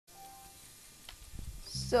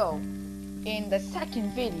So, in the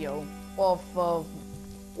second video of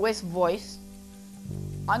with voice,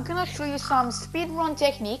 I'm gonna show you some speedrun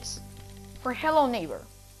techniques for Hello Neighbor.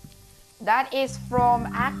 That is from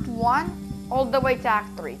Act 1 all the way to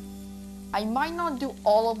Act 3. I might not do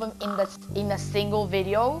all of them in a single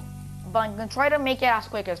video, but I'm gonna try to make it as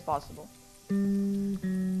quick as possible.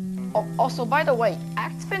 Oh, also, by the way,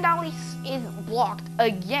 Act Finale is blocked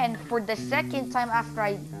again for the second time after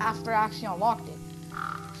I actually unlocked it.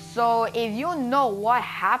 So if you know what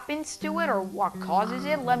happens to it or what causes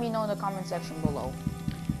it, let me know in the comment section below.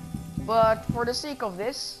 But for the sake of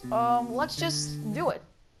this, let's just do it.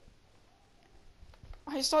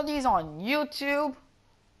 I saw these on YouTube,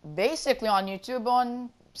 basically on YouTube on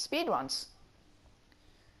speedruns.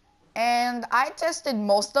 And I tested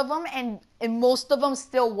most of them, and most of them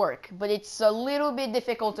still work, but it's a little bit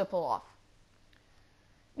difficult to pull off.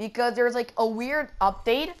 Because there's like a weird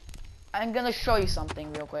update. I'm gonna show you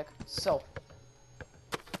something real quick. So,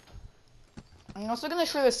 I'm also gonna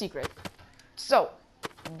show you a secret. So,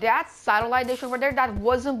 that satellite dish over there, that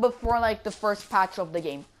wasn't before like the first patch of the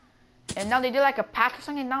game. And now they did like a patch or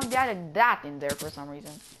something, and now they added that in there for some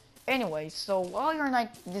reason. Anyway, so while you're in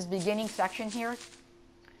like this beginning section here,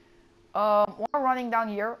 while running down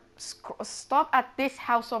here, stop at this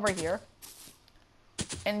house over here,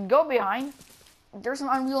 and go behind. There's an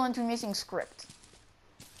Unreal Engine missing script.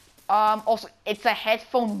 Also, it's a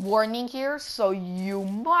headphone warning here, so you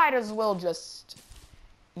might as well just,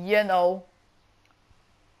 you know,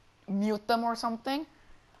 mute them or something.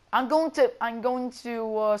 I'm going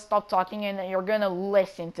to stop talking, and you're gonna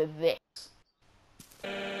listen to this.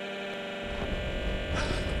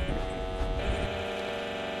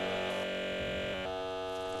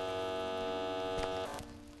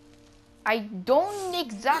 I don't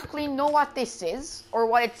exactly know what this is, or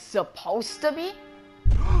what it's supposed to be.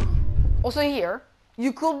 Also here,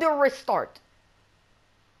 you could do a restart.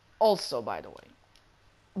 Also, by the way.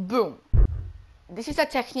 Boom. This is a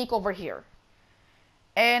technique over here.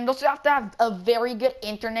 And also you have to have a very good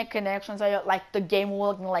internet connection, so like the game will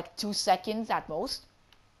work in like 2 seconds at most.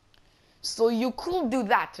 So you could do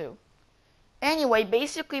that too. Anyway,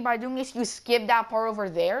 basically by doing this, you skip that part over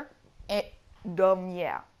there. And,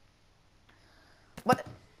 yeah. But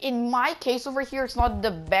in my case over here, it's not the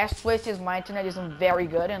best way since my internet isn't very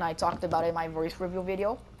good, and I talked about it in my voice review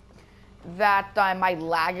video. That I might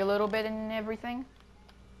lag a little bit and everything.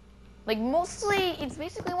 Like mostly, it's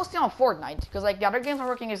basically mostly on Fortnite, because like the other games are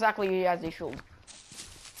working exactly as they should.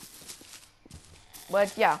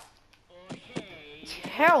 But yeah. Just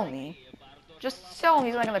tell me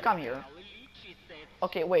he's not gonna come here.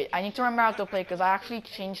 Okay, wait, I need to remember how to play, because I actually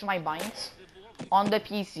changed my binds on the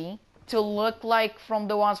PC to look like from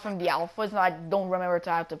the ones from the alphas, and I don't remember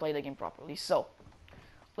how to play the game properly. So,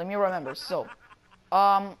 let me remember. So,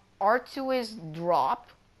 R2 is drop.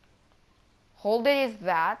 Hold it is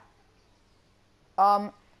that.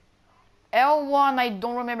 L1, I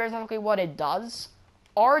don't remember exactly what it does.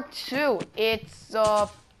 R2, it's,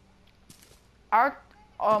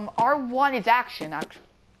 R1 is action,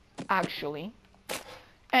 actually.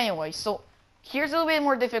 Anyway, so, here's a little bit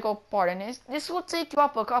more difficult part, and this will take you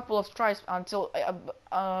up a couple of tries until,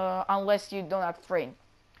 unless you don't have frame.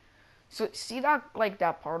 So, see that, like,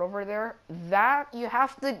 that part over there? That, you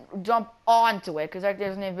have to jump onto it, because like,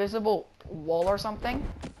 there's an invisible wall or something.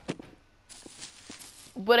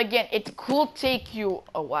 But again, it could take you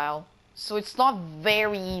a while, so it's not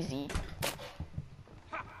very easy.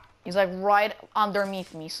 He's like right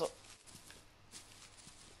underneath me, so...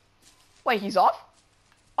 Wait, he's off?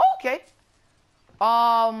 Oh, okay.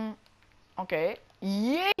 Okay.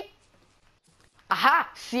 Yay! Aha!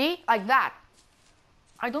 See? Like that.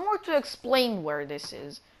 I don't know how to explain where this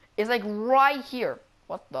is. It's like right here.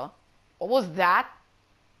 What the? What was that?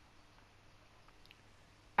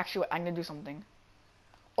 Actually, wait, I'm gonna do something.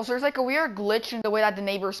 Also, there's like a weird glitch in the way that the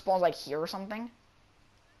neighbor spawns like here or something.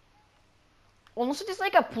 Also, there's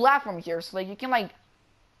like a platform here, so like you can like...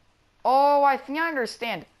 Oh, I think I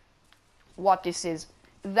understand what this is.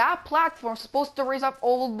 That platform's supposed to raise up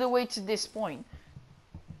all the way to this point.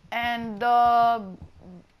 And,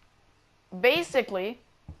 basically,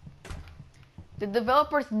 the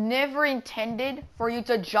developers never intended for you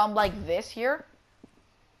to jump like this here.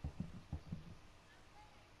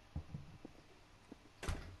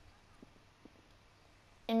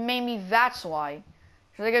 And maybe that's why.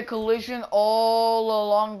 There's like a collision all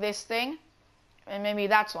along this thing. And maybe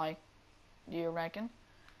that's why. Do you reckon?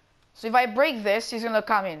 So if I break this, he's gonna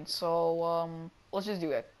come in. So, let's just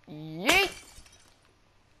do it. Yeet!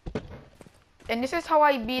 And this is how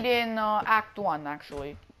I beat in Act 1,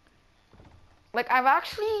 actually. Like, I've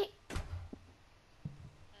actually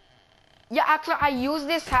Yeah, actually, I use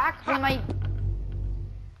this hack when I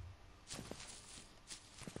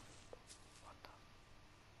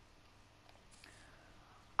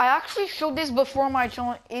actually showed this before my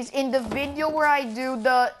channel, is in the video where I do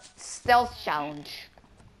the stealth challenge.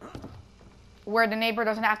 Where the neighbor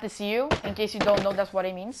doesn't have to see you. In case you don't know, that's what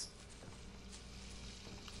it means.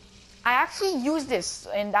 I actually used this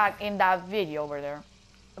in that video over there.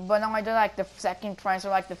 But now I did like the second try, or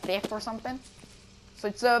like the fifth or something. So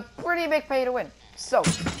it's a pretty big pay to win. So,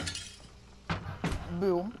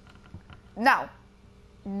 boom. Now,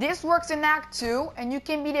 this works in Act 2, and you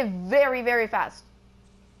can beat it very, very fast.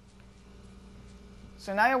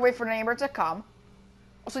 So now you wait for the neighbor to come.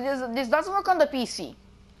 Also, this doesn't work on the PC.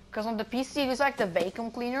 Because on the PC, it's like the vacuum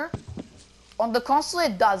cleaner. On the console,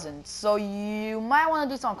 it doesn't. So you might want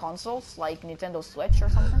to do some consoles, like Nintendo Switch or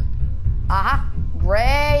something. Aha!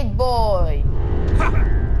 Great boy!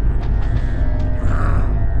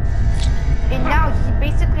 And now he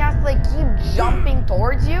basically has to like keep jumping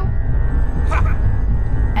towards you.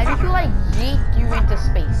 And if you like yeet you into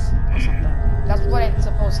space or something. That's what it's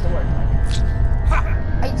supposed to work like.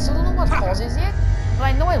 I still don't know what causes it, but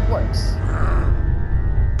I know it works.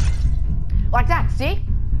 Like that, see?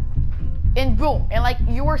 And boom, and like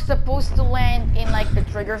you were supposed to land in like the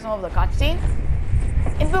trigger zone of the cutscene.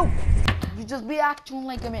 And boom, you just be acting in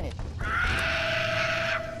like a minute.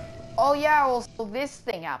 Oh yeah, also this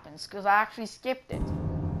thing happens, because I actually skipped it.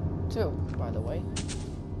 Too, by the way.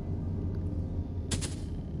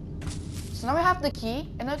 So now we have the key,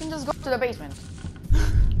 and now we can just go to the basement.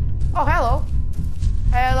 Oh, hello.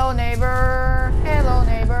 Hello, neighbor. Hello,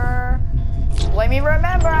 neighbor. Let me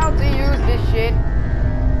remember how to use this shit.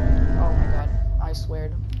 Oh my god, I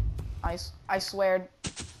sweared. I sweared.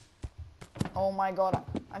 Oh my god,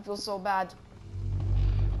 I feel so bad.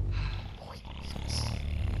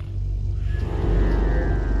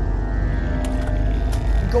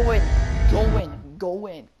 Go in, go in, go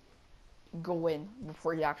in. Go in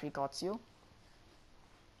before he actually cuts you.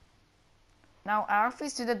 Now, I actually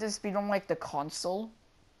see that this speedrun like the console,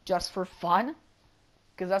 just for fun.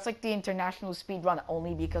 Because that's like the international speedrun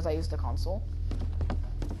only because I use the console.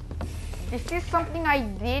 This is something I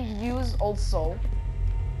did use also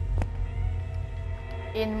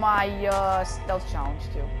in my stealth challenge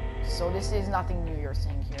too. So this is nothing new you're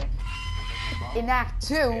seeing here. In Act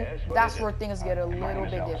 2, that's where things get a little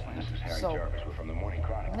bit different. So,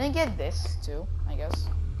 I'm gonna get this too, I guess.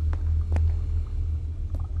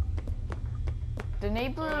 The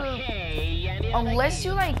neighbor, unless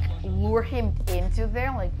you like lure him into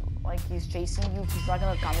there, like he's chasing you, he's not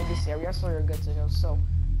gonna come in this area, so you're good to go. So,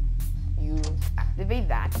 you activate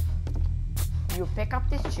that. You pick up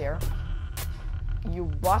this chair. You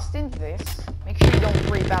bust in this. Make sure you don't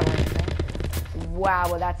freak out or anything. Wow,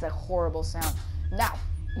 well, that's a horrible sound. Now,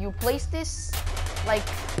 you place this, like,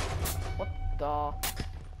 what the?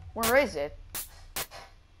 Where is it?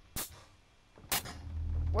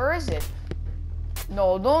 Where is it?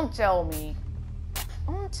 No, don't tell me.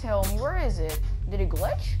 Don't tell me, where is it? Did it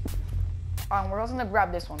glitch? We're also gonna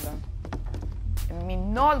grab this one then. I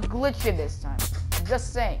mean, not glitch it this time.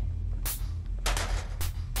 Just saying.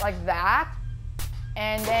 Like that.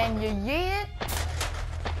 And then you yeet it.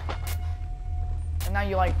 And now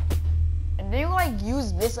you like, and then you like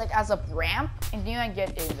use this like as a ramp, and then you like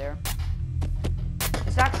get in there.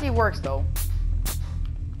 This actually works though.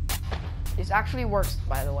 This actually works,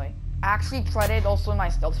 by the way. I actually tried it also in my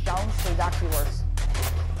stealth challenge, so it actually works.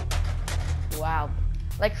 Wow.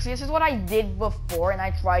 Like, see, this is what I did before, and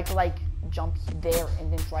I tried to like jump there and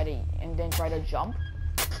then try to jump.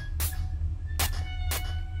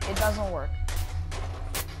 It doesn't work.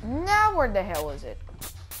 Now where the hell is it?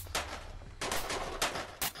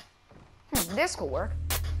 This could work.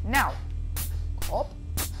 Now, hop,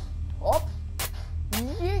 hop,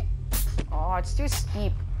 yeet. Oh, it's too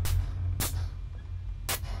steep.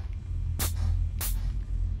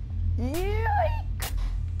 Yike!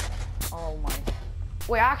 Oh my.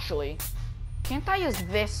 Wait, actually, can't I use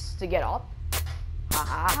this to get up? Ha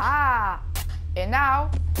ha ha! And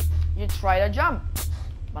now, you try to jump.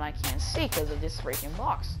 But I can't see because of this freaking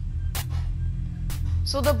box.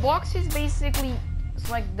 So the box is basically, it's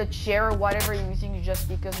like the chair or whatever you're using just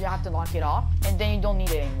because you have to knock it off. And then you don't need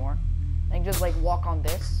it anymore. Like, just like walk on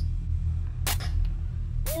this.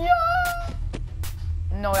 Yeah!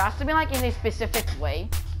 No, it has to be like in a specific way.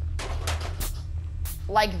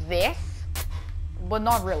 Like this. But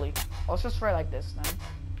not really. Let's just try like this then,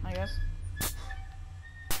 I guess.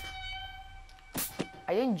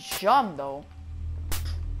 I didn't jump though.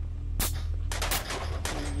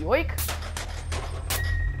 Yoink.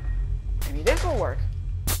 Maybe this will work.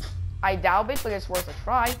 I doubt it, but it's worth a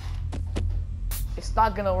try. It's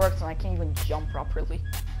not gonna work, so I can't even jump properly.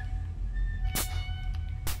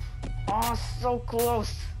 Oh, so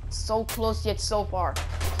close. So close yet so far.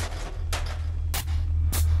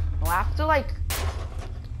 I have to like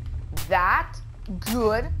that.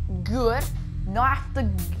 Good, good. Now I have to.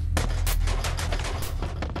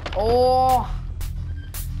 Oh,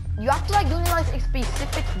 you have to like do it in like a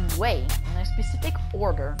specific way, in a specific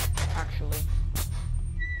order, actually.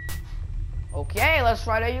 Okay, let's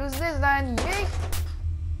try to use this then. Yay!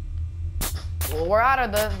 Well, we're out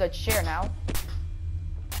of the chair now.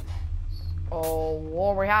 Oh,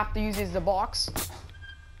 what we have to use is the box.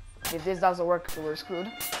 If this doesn't work, we're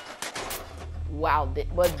screwed. Wow,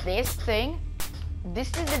 but this thing, this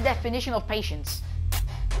is the definition of patience.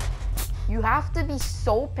 You have to be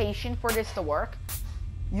so patient for this to work.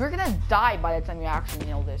 You're gonna die by the time you actually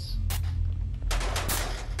nail this.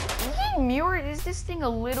 Is this thing a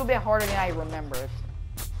little bit harder than I remembered?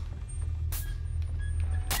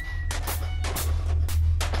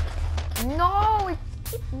 No, it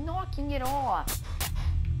keeps knocking it off.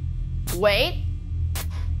 Wait.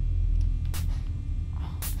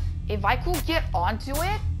 If I could get onto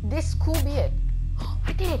it, this could be it.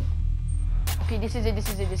 I did it. Okay, this is it, this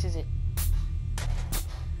is it, this is it.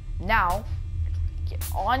 Now, get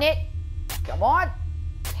on it. Come on.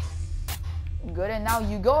 Yes. Good, and now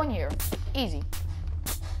you go in here. Easy.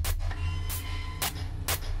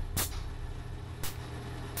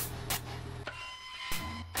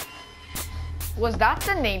 Was that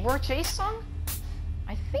the neighbor chase song?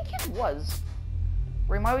 I think it was.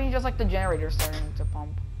 Or it might be just like the generator starting to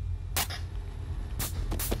pump.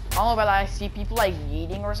 I don't know, but I see people like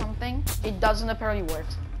yeeting or something. It doesn't apparently work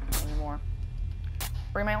anymore.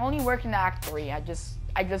 Or it might only work in Act 3. I just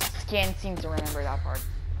can't seem to remember that part.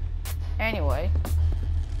 Anyway.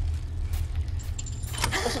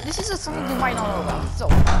 Also, this is just something you might not know about. So,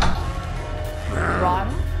 run.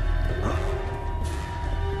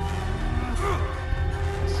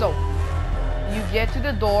 So, you get to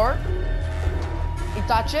the door, you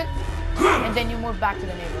touch it, and then you move back to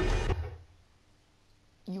the neighbor.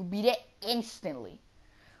 You beat it instantly.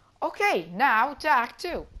 Okay, now to Act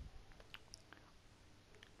 2.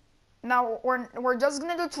 Now, we're just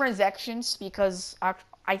gonna do transactions because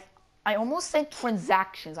I almost said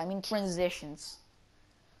transactions, I mean transitions.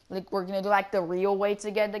 Like, we're gonna do like the real way to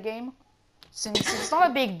get the game. Since it's not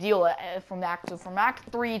a big deal from Act 2. From Act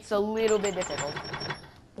 3, it's a little bit difficult.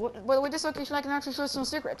 But with this location, I can actually show some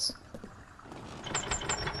secrets.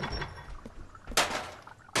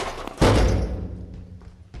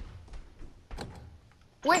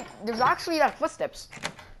 Wait, there's actually like footsteps.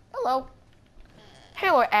 Hello.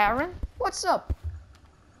 Hello, Aaron. What's up?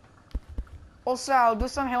 Also, I'll do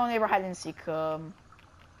some Hello Neighbor hide and seek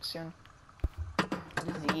soon.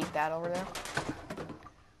 Just eat that over there.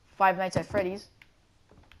 Five Nights at Freddy's.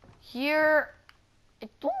 Here, I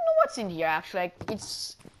don't know what's in here actually. Like,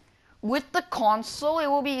 it's with the console, it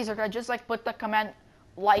will be easier. I just like put the command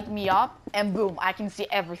light me up, and boom, I can see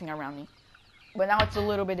everything around me. But now it's a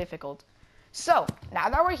little bit difficult. So now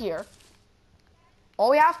that we're here, all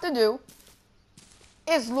we have to do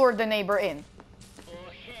is lure the neighbor in.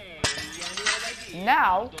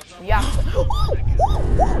 Now we have to.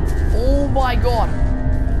 Oh my god!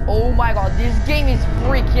 Oh my god! This game is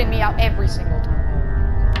freaking me out every single time.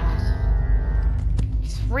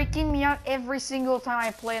 It's freaking me out every single time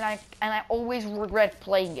I play, and I always regret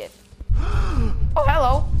playing it. Oh,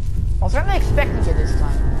 hello! I was really expecting it this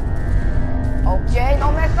time. Okay,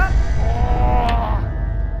 don't mess up. Oh.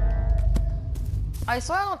 I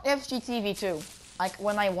saw it on FGTV too. Like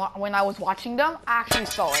when I was watching them, I actually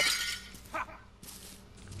saw it.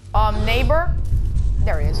 Neighbor,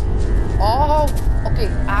 there he is. Oh, okay.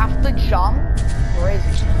 I have to jump. Where is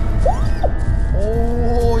he?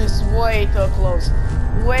 Oh, it's way too close.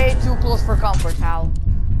 Way too close for comfort, pal.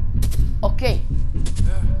 Okay.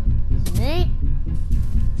 Yeet.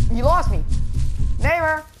 You lost me.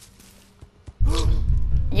 Neighbor.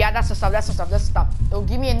 Yeah, that's the stuff, that's the stuff, that's the stuff. It'll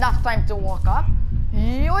give me enough time to walk up.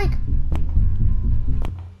 Yoink!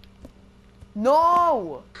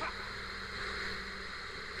 No!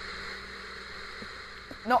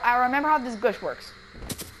 No, I remember how this glitch works.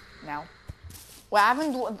 Now. Well,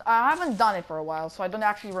 I haven't done it for a while, so I don't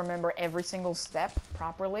actually remember every single step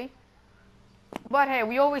properly. But hey,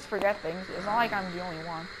 we always forget things. It's not like I'm the only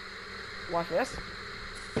one. Watch this.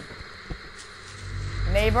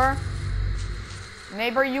 Neighbor.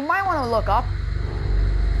 Neighbor, you might want to look up.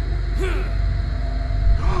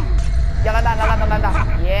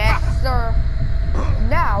 Yes, sir.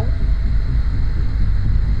 Now.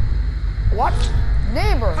 What?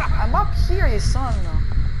 Neighbor, I'm up here, you son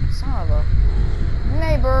of a.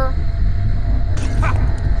 Neighbor.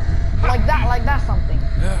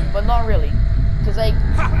 but not really. Cause like,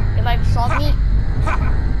 it like shot me.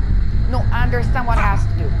 No, I understand what it has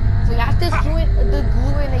to do. So you have to do it, the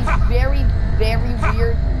glue in a very, very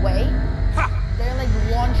weird way. Then it like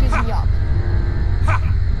launches me up.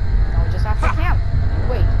 Now we just have to camp.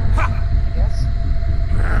 Wait, I guess.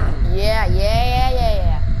 Yeah.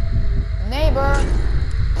 Neighbor.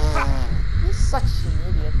 He's such an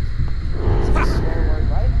idiot. It's a swear word,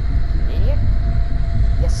 right? Idiot?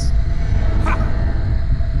 Yes.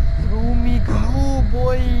 Throw me glue,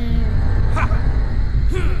 boy.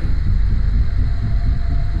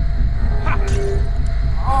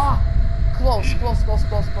 Ah, close. We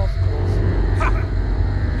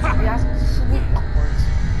have to sweep upwards.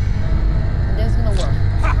 And then it's gonna work.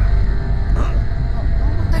 No,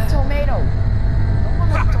 don't want the tomato. Don't want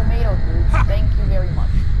the tomato, dude. Thank you very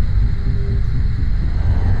much.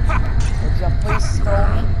 Would you please throw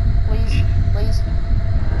me? Please.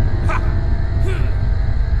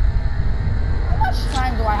 How much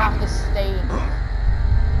time do I have to stay in here?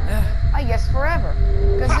 I guess forever.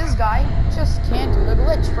 Because this guy just can't do the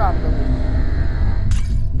glitch properly.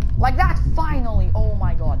 Like that, finally! Oh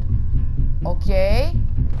my god. Okay.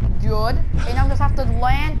 Good. And I just have to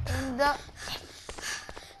land in the...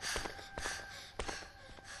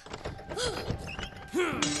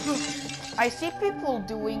 I see people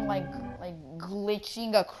doing like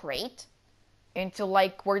glitching a crate into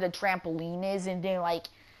like where the trampoline is, and then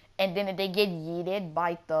they get yeeted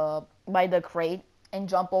by the crate and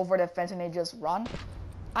jump over the fence and they just run.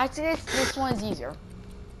 I say this one is easier.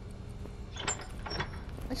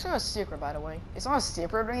 It's not a secret, by the way. It's not a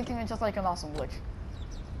secret or anything, it's just like an awesome glitch.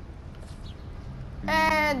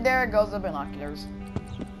 And there goes the binoculars.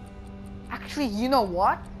 Actually, you know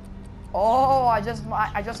what? Oh, I just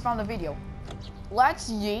found the video. Let's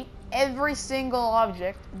yeet every single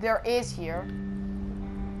object there is here,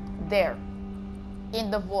 there,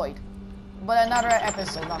 in the void. But another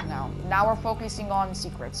episode, not now. Now we're focusing on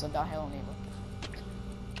secrets, so the hell neighbor.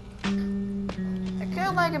 I kind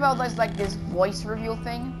of like about this voice reveal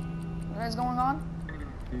thing that is going on.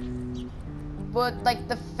 But like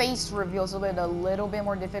the face reveal is a little bit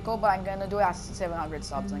more difficult, but I'm gonna do it at 700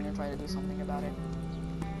 subs. I'm gonna try to do something about it.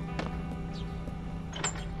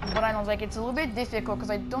 But I know like it's a little bit difficult because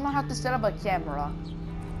I don't know how to set up a camera.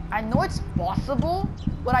 I know it's possible,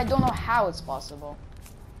 but I don't know how it's possible.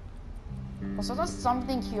 Also, there's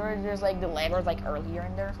something here. There's like the letters like earlier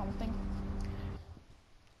in there or something.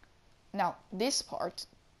 Now this part,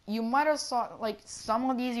 you might have saw like some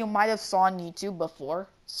of these you might have saw on YouTube before,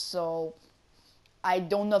 so I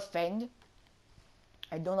don't offend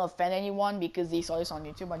anyone because they saw this on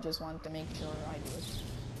YouTube. I just wanted to make sure I do it.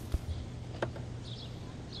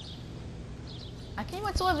 I can't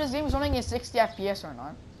even tell if this game is running in 60 FPS or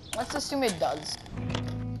not. Let's assume it does.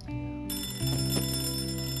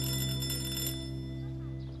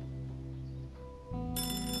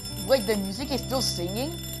 Wait, the music is still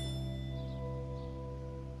singing?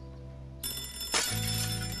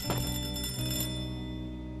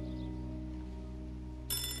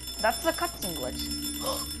 That's a cutscene glitch.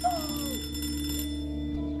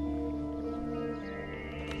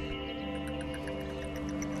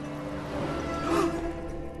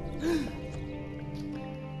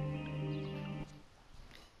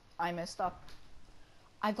 I messed up.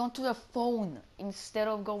 I've gone to the phone instead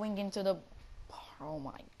of going into the... Oh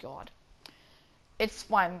my god. It's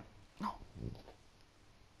fine.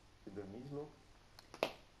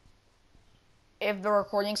 If the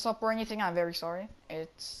recording stopped or anything, I'm very sorry.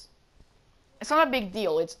 It's not a big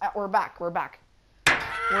deal. It's we're back and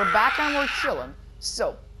we're chilling.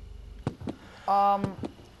 So,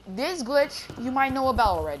 this glitch you might know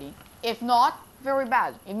about already. If not, very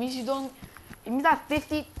bad. It means you don't. It means that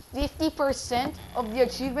 50% of the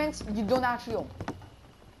achievements you don't actually own.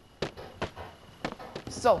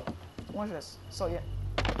 So, watch this. So yeah.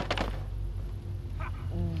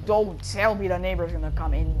 Don't tell me the neighbor's gonna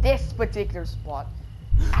come in this particular spot.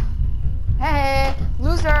 Hey,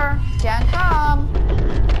 loser, can't come.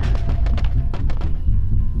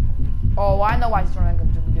 Oh, I know what he's trying to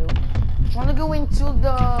do. He's trying to go into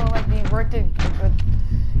the the inverted,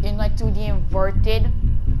 to the inverted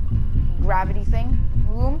gravity thing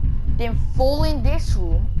room, then fall in this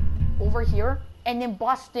room over here, and then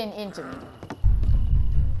bust into me.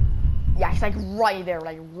 Yeah, it's like right there,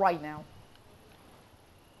 like right now.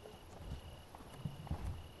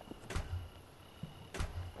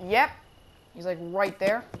 Yep, he's like right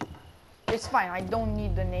there. It's fine, I don't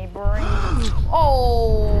need the neighbor or anything.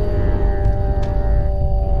 Oh!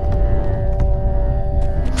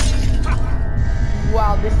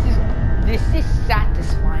 Wow, this is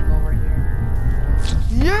satisfying over here.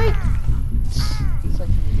 Yeet! Such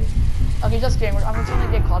an idiot. Okay, just kidding. I'm just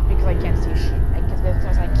gonna get caught because I can't see shit. I guess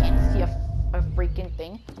because I can't see a freaking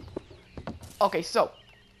thing. Okay, so.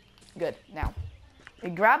 Good. Now,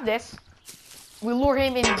 we grab this. We lure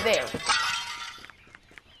him in there.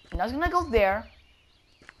 And I was gonna go there.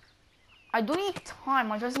 I don't need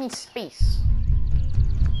time, I just need space.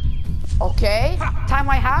 Okay. Time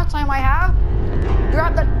I have.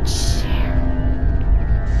 Grab the chair.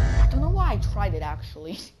 I don't know why I tried it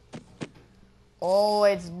actually. Oh,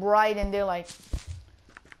 it's bright in daylight.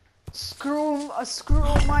 Screw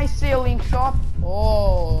my sailing shop.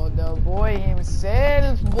 Oh, the boy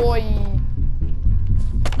himself, boy.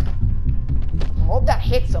 I hope that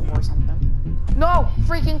hits him or something. No,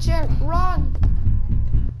 freaking chair, run.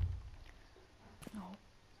 No.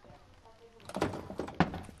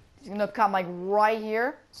 He's gonna come like right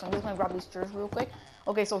here. So I'm just gonna grab these chairs real quick.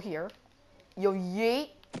 Okay, so here, you yeet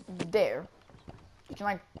there. You can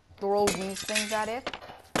like throw these things at it.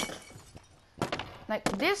 Like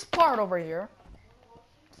this part over here.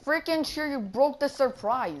 Freaking sure you broke the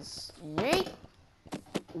surprise. Yeet.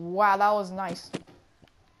 Wow, that was nice.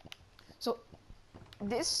 So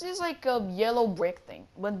this is like a yellow brick thing,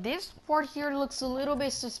 but this part here looks a little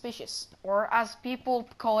bit suspicious, or as people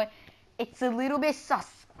call it, it's a little bit sus.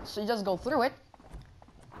 So you just go through it,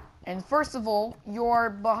 and first of all,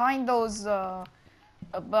 you're behind those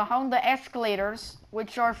behind the escalators,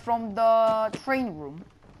 which are from the train room.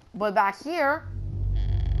 But back here,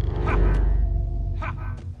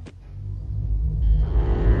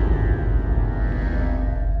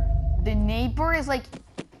 the neighbor is like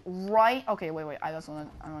right. Okay, wait. I wanna.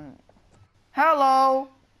 Hello,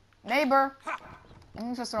 neighbor.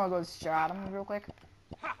 I'm just gonna go chat him real quick.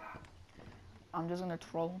 I'm just gonna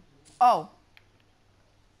troll. Oh,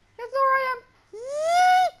 yes, there I am.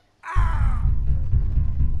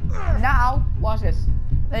 Now, watch this.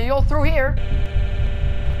 Then you go through here.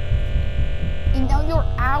 And now you're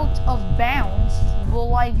out of bounds, but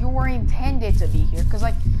like you were intended to be here. Because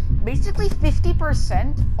like, basically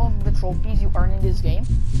 50% of the trophies you earn in this game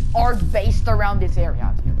are based around this area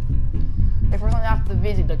out here. Like for example, you have to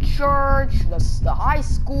visit the church, the high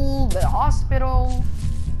school, the hospital,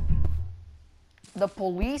 the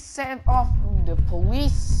police center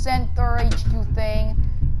HQ thing,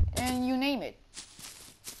 and you name it.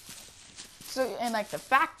 So, and like the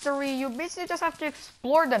factory, you basically just have to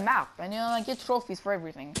explore the map and, you know, like get trophies for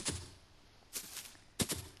everything.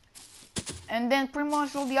 And then pretty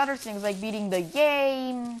much all the other things, like beating the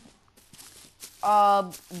game,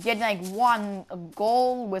 getting like one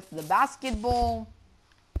goal with the basketball.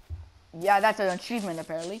 Yeah, that's an achievement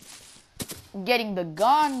apparently. Getting the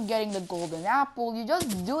gun, getting the golden apple. You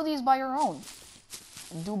just do these by your own.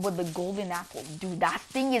 Dude, but the golden apple, dude, that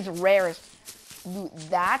thing is rare. Dude,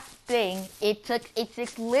 that thing, it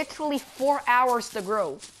takes literally 4 hours to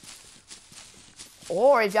grow.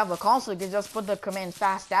 Or if you have a console, you can just put the command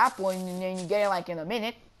fast apple and then you get it like in a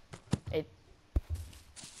minute.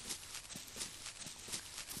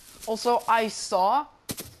 Also, I saw.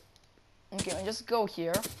 Okay, let me just go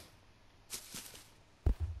here.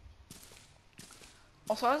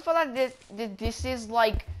 Also, I just thought that this is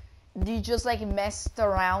like they just like messed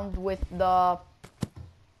around with the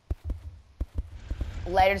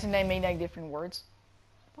letters and they made like different words.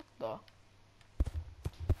 What the?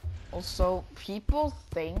 Also, people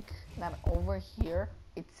think that over here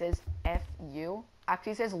it says FU.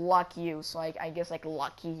 Actually, it says luck you, so like I guess like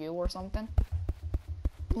lucky you or something.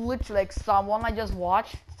 Literally, like someone I just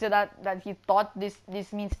watched said that he thought this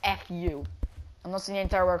means FU. I'm not saying the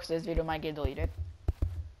entire work, so this video might get deleted.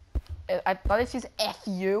 I thought it says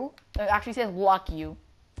FU. It actually says luck you.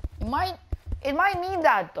 It might mean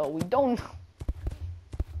that though. We don't know.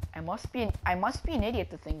 I must be an idiot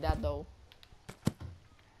to think that though.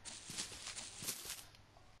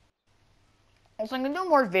 Also, I'm gonna do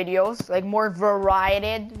more videos, like more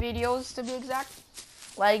varieted videos to be exact.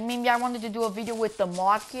 Like maybe I wanted to do a video with the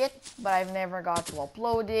mod kit, but I've never got to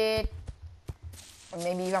upload it, or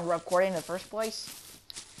maybe even record it in the first place.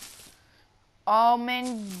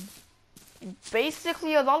 And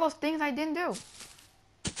basically a lot of things I didn't do.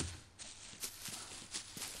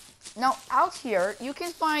 Now out here you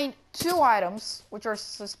can find 2 items which are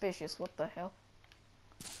suspicious. What the hell?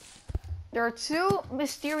 There are 2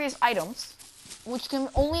 mysterious items which can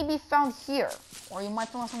only be found here, or you might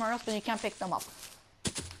find them somewhere else, but you can't pick them up.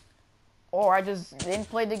 Or I just didn't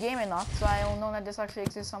play the game enough, so I don't know that this actually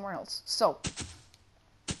exists somewhere else. So,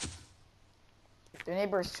 the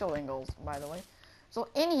neighbor is chilling goals, by the way. So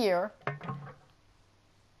in here,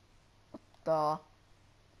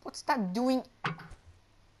 what's that doing?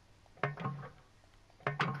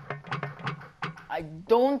 I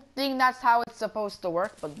don't think that's how it's supposed to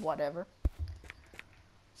work, but whatever.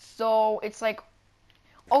 So it's like,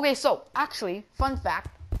 okay, so actually, fun fact.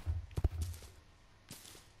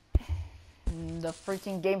 The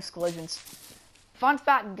freaking game's collisions. Fun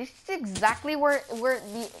fact, this is exactly where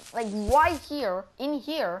the, like, right here, in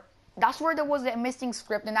here, that's where there was a missing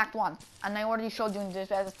script in Act 1. And I already showed you in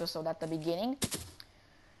this episode at the beginning.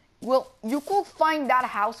 Well, you could find that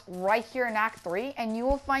house right here in Act 3, and you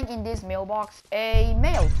will find in this mailbox a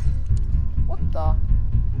mail. What the?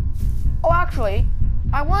 Oh, actually,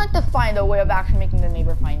 I wanted to find a way of actually making the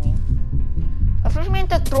neighbor find me. I was meant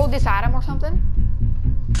to throw this at him or something.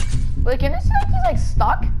 But can it see like he's like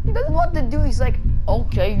stuck? He doesn't know what to do. He's like,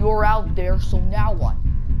 okay, you're out there, so now what?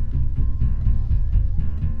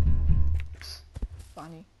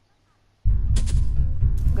 Funny.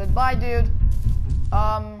 Goodbye, dude.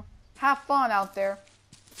 Have fun out there.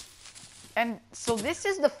 And so this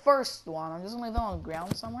is the first one. I'm just gonna leave it on the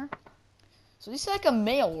ground somewhere. So this is like a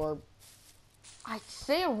mail, or I'd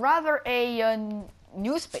say rather a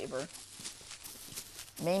newspaper.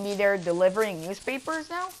 Maybe they're delivering newspapers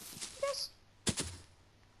now? Yes.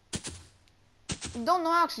 I don't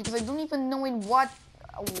know actually, because I don't even know in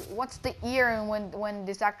what's the year and when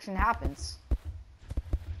this action happens.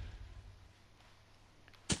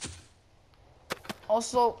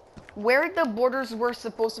 Also, where the borders were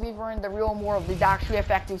supposed to be for in the real world is actually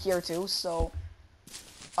effective here too, so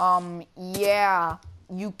yeah,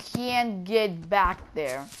 you can't get back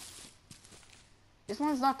there. This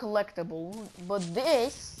one's not collectible, but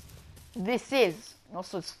this is.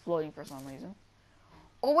 Also, it's floating for some reason.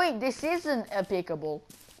 Oh wait, this isn't applicable.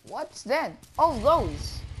 What's then? Oh,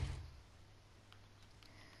 those.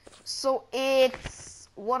 So it's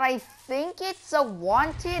what I think it's a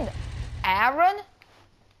wanted Aaron.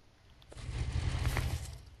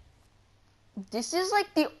 This is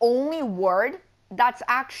like the only word that's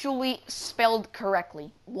actually spelled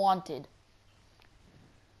correctly. Wanted.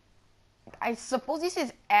 I suppose this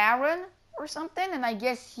is Aaron or something, and I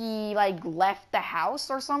guess he like left the house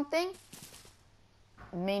or something.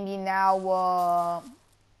 Maybe now,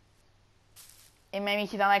 and maybe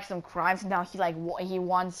he done like some crimes, and now he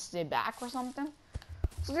wants it back or something.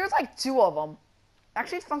 So there's like two of them.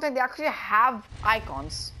 Actually, it's something they actually have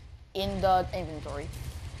icons in the inventory,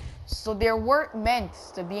 so they weren't meant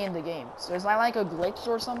to be in the game. So it's not like a glitch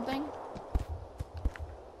or something.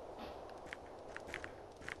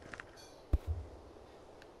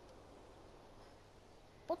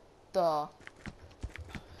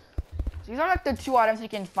 These are like the two items you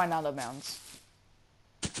can find out of bounds.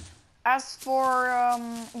 As for,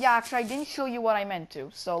 yeah, actually I didn't show you what I meant to.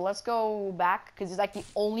 So let's go back, because it's like the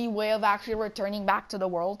only way of actually returning back to the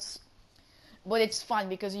worlds. But it's fun,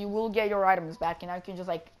 because you will get your items back, and now you can just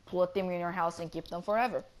like put them in your house and keep them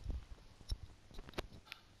forever.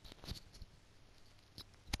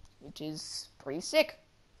 Which is pretty sick.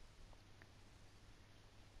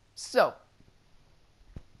 So.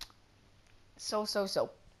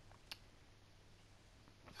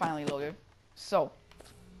 Finally loaded. So,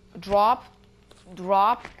 drop.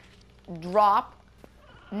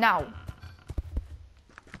 Now,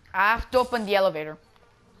 I have to open the elevator.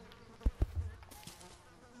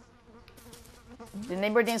 The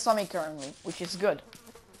neighbor didn't saw me currently, which is good.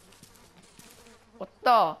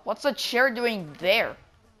 What's the chair doing there?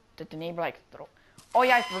 Did the neighbor like throw? Oh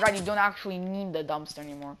yeah, I forgot you don't actually need the dumpster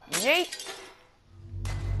anymore. Yay!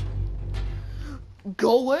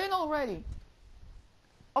 Go in already.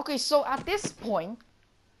 Okay, so at this point,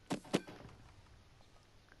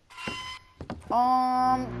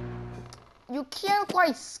 you can't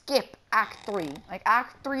quite skip Act 3. Like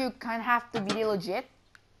Act 3, you kind of have to be legit.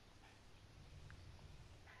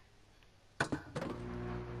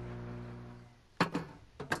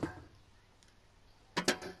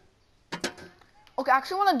 Okay, I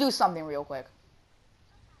actually want to do something real quick.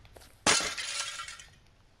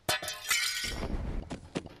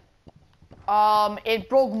 It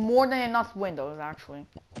broke more than enough windows, actually.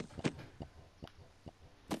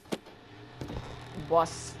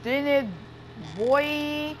 Bustin' it,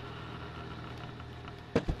 boy.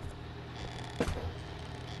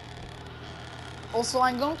 Also,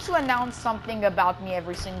 I'm going to announce something about me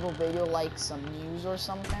every single video, like some news or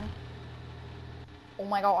something. Oh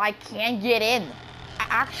my god, I can't get in. I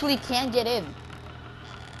actually can't get in.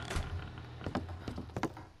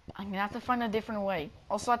 I'm gonna have to find a different way.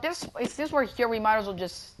 Also, since we're here, we might as well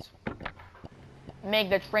just make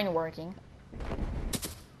the train working.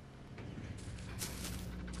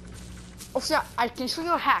 Also, I can show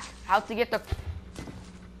you a hack. How to get the...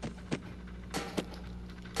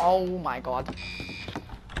 Oh my god.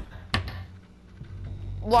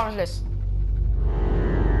 Watch this.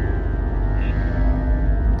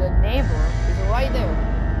 right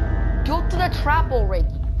there. Go to the trap already.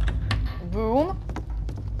 Boom.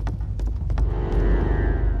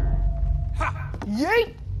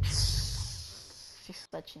 Yay! She's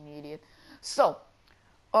such an idiot. So,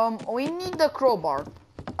 we need the crowbar.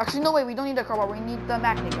 Actually, no, wait, we don't need the crowbar. We need the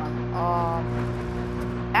magnet gun.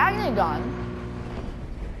 Magnet gun.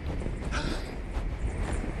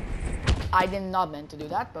 I did not meant to do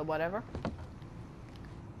that, but whatever.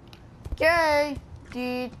 Okay.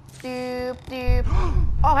 Deep, deep, deep.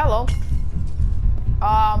 Oh, hello.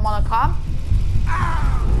 Wanna come?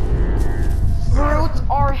 Fruits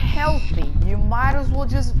are healthy. You might as well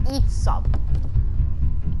just eat some.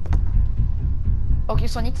 Okay,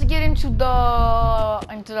 so I need to get into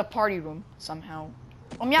the party room somehow.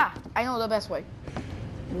 Yeah, I know the best way.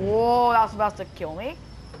 Whoa, that was about to kill me.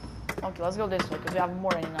 Okay, let's go this way because we have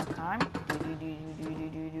more than enough time.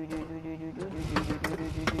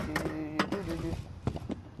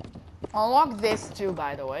 Unlock this too,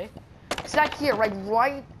 by the way. It's like here,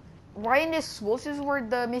 right in this school. This is where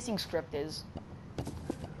the missing script is.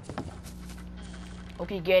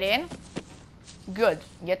 Okay, get in. Good.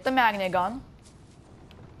 Get the magnet gun.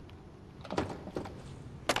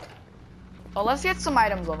 Oh, let's get some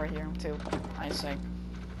items over here too. I say.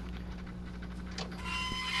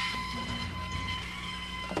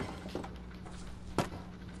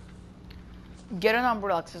 Get an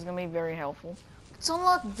umbrella, because it's gonna be very helpful. Let's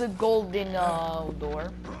unlock the golden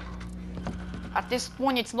door. At this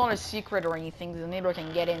point, it's not a secret or anything. The neighbor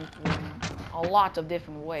can get in a lot of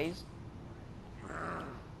different ways.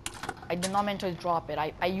 I did not mean to drop it.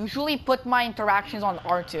 I usually put my interactions on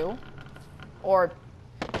R2. Or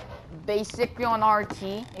basically on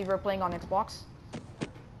RT if you're playing on Xbox.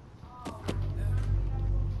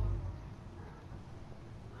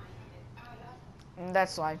 And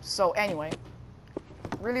that's why. So anyway.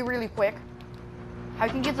 Really quick. How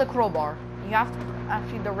you can get the crowbar? You have to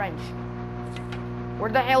actually the wrench.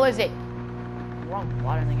 Where the hell is it? Wrong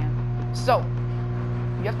button again. So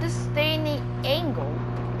you have to stay in the angle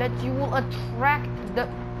that you will attract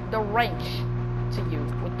the wrench to you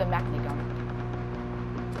with the magnet gun.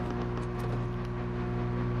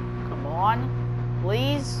 Come on,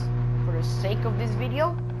 please, for the sake of this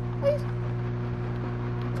video, please,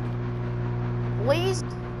 please,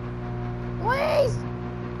 please.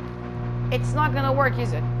 It's not gonna work,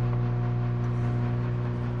 is it?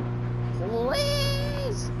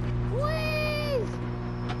 Please, please.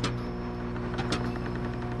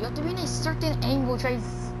 You have to be in a certain angle, which I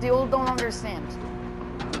still don't understand.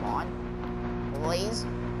 Come on, please,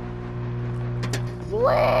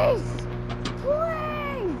 please,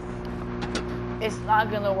 please. It's not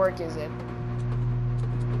gonna work, is it?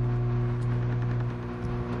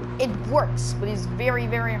 It works, but it's very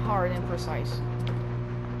hard and precise.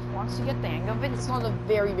 Once you get the hang of it, it's not a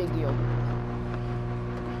very big deal.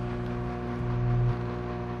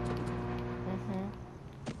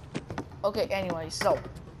 Okay, anyway, so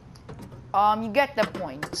you get the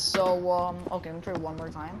point. So okay, let me try one more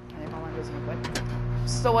time, and if I want to go quick.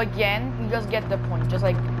 So again, you just get the point. Just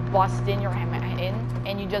like bust in your hammer in,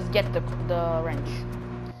 and you just get the wrench.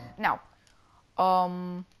 Now,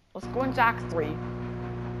 let's go into Act 3.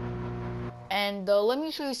 And let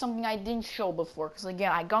me show you something I didn't show before, because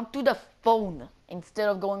again, I got to the phone instead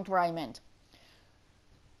of going to where I meant.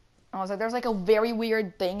 I was like, there's like a very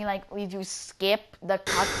weird thing, like if you skip the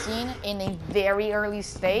cutscene in a very early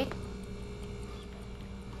state.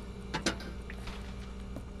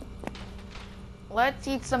 Let's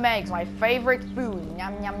eat some eggs, my favorite food.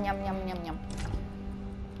 Yum, yum, yum, yum, yum, yum.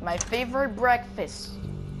 My favorite breakfast.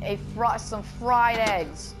 Some fried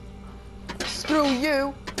eggs. Screw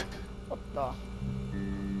you. What the?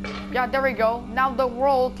 Yeah, there we go. Now the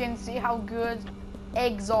world can see how good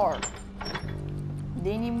eggs are.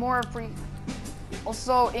 They need more free.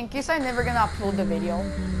 Also, in case I'm never gonna upload the video.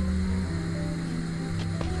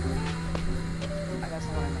 I guess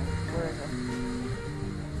what I meant. Where is it?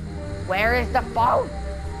 Where is the phone?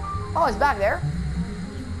 Oh, it's back there.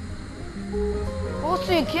 Oh,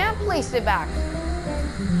 so you can't place it back.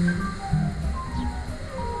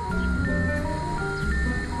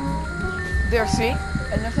 There, see?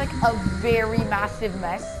 And there's like a very massive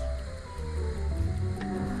mess.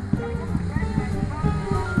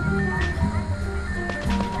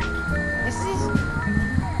 This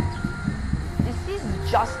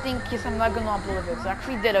is just in case I'm not gonna upload it. I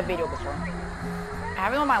actually did a video before. I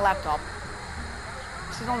have it on my laptop.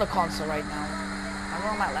 This is on the console right now. I have it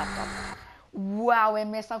on my laptop. Wow, it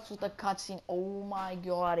messed up with the cutscene. Oh my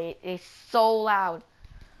god, it is so loud.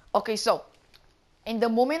 Okay, so in the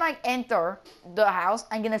moment I enter the house,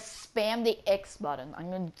 I'm gonna spam the X button.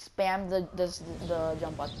 I'm gonna spam the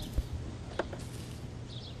jump button.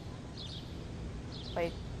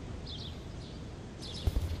 Wait.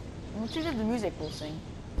 Let's see if the music will sing.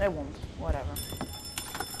 It won't. Whatever.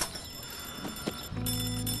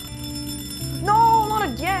 No, not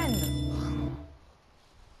again!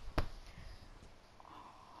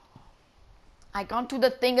 I can't do the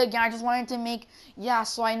thing again. I just wanted to make... Yeah,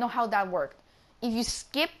 so I know how that worked. If you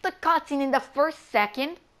skip the cutscene in the first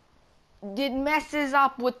second, it messes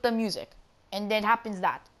up with the music. And then happens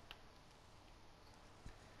that.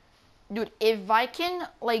 Dude, if I can,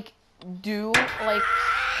 like, do,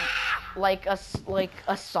 like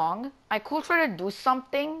a song, I could try to do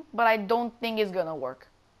something, but I don't think it's gonna work.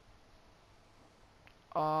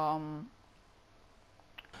 I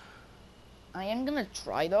am gonna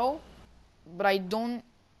try though, but I don't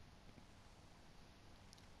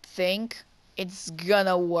think it's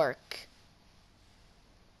gonna work.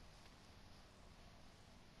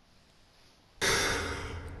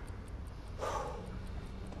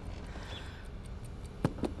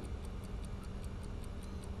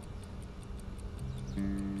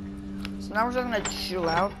 So now we're just gonna chill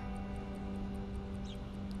out.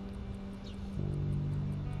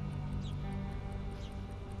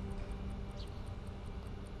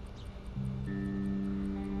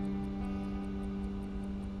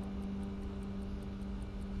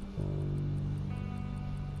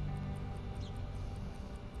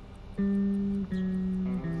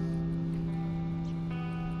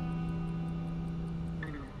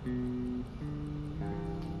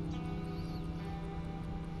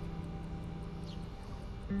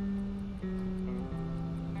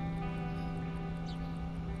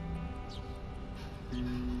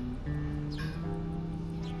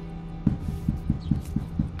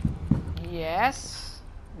 Yes,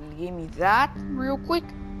 give me that real quick.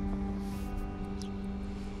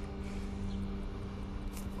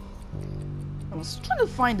 I was trying to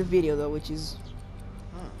find the video though, which is...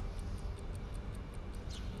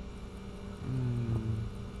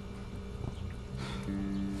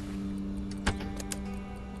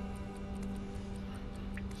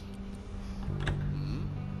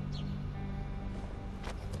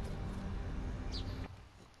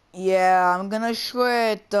 Yeah, I'm gonna show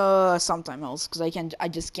it sometime else because I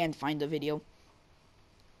just can't find the video.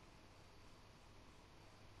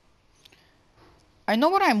 I know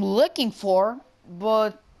what I'm looking for,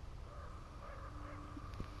 but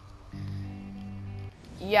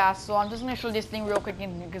yeah, so I'm just gonna show this thing real quick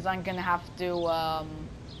because I'm gonna have to I'm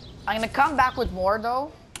gonna come back with more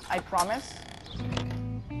though, I promise.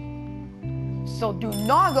 So do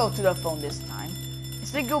not go to the phone this time.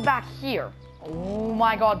 Instead go back here. Oh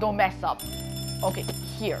my god, don't mess up. Okay,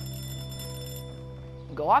 here.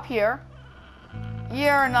 Go up here.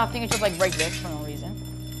 Here, nothing, it's just like break this for no reason.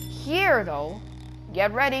 Here though,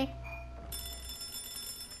 get ready.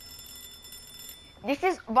 This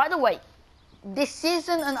is, by the way, this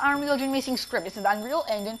isn't an Unreal Engine missing script. This is Unreal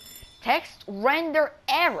Engine text render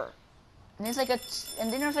error. And it's like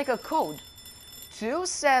and then there's like a code.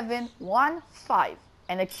 2715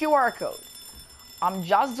 and a QR code. I'm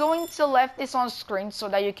just going to left this on screen so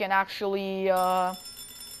that you can actually like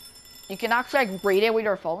read it with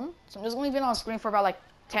your phone. So I'm just going to leave it on screen for about like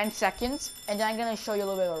 10 seconds and then I'm going to show you a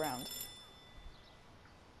little bit around.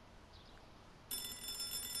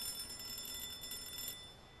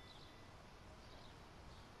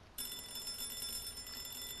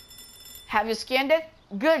 Have you scanned it?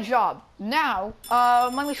 Good job. Now,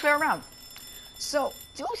 let me show you around. So,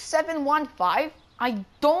 2715, I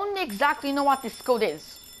don't exactly know what this code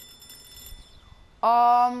is.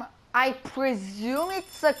 I presume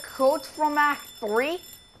it's a code from Act 3, I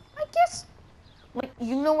guess. Like,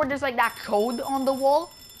 you know where there's like that code on the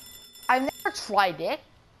wall? I've never tried it,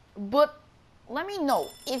 but let me know.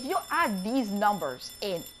 If you add these numbers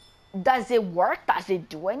in, does it work? Does it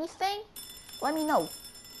do anything? Let me know.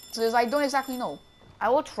 Because I don't exactly know. I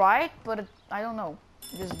will try it, but I don't know.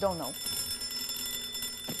 Just don't know.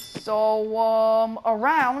 So,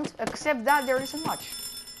 around, except that there isn't much.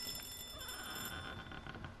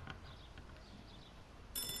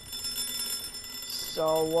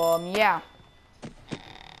 So, yeah.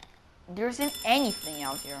 There isn't anything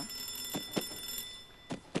out here.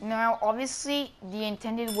 Now, obviously, the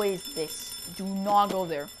intended way is this. Do not go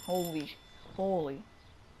there. Holy.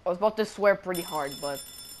 I was about to swear pretty hard, but,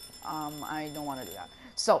 I don't want to do that.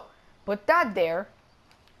 So, put that there,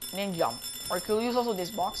 and then jump. Or you could use also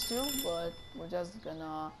this box too, but we're just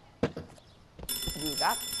gonna do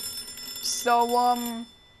that. So,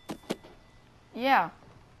 yeah,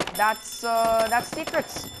 that's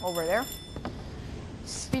secrets over there.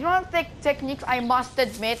 Speedrun techniques, I must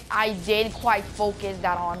admit, I did quite focus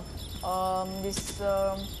that on this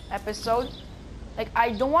episode. Like,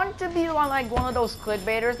 I don't want to be like one of those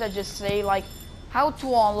clickbaiters that just say like, how to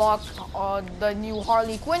unlock the new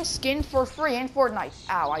Harley Quinn skin for free in Fortnite.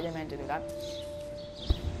 Ow, I didn't mean to do that.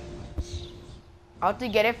 How to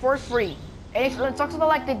get it for free. And it talks about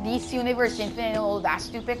like the DC Universe Infinite and all that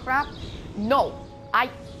stupid crap. No, I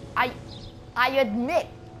admit.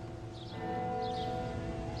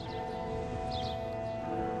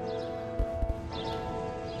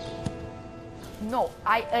 No,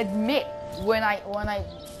 I admit when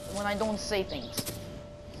I don't say things.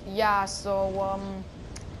 Yeah, so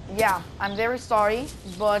yeah, I'm very sorry,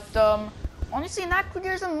 but honestly, not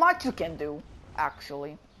there isn't much you can do,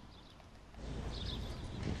 actually.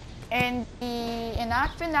 And in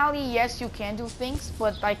Act Finale, yes, you can do things,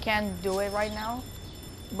 but I can't do it right now.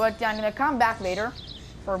 But I'm gonna come back later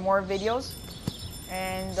for more videos.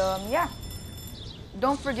 And yeah,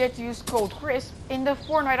 don't forget to use code CRISP in the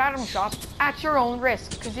Fortnite item shop at your own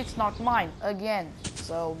risk, because it's not mine, again.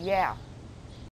 So yeah.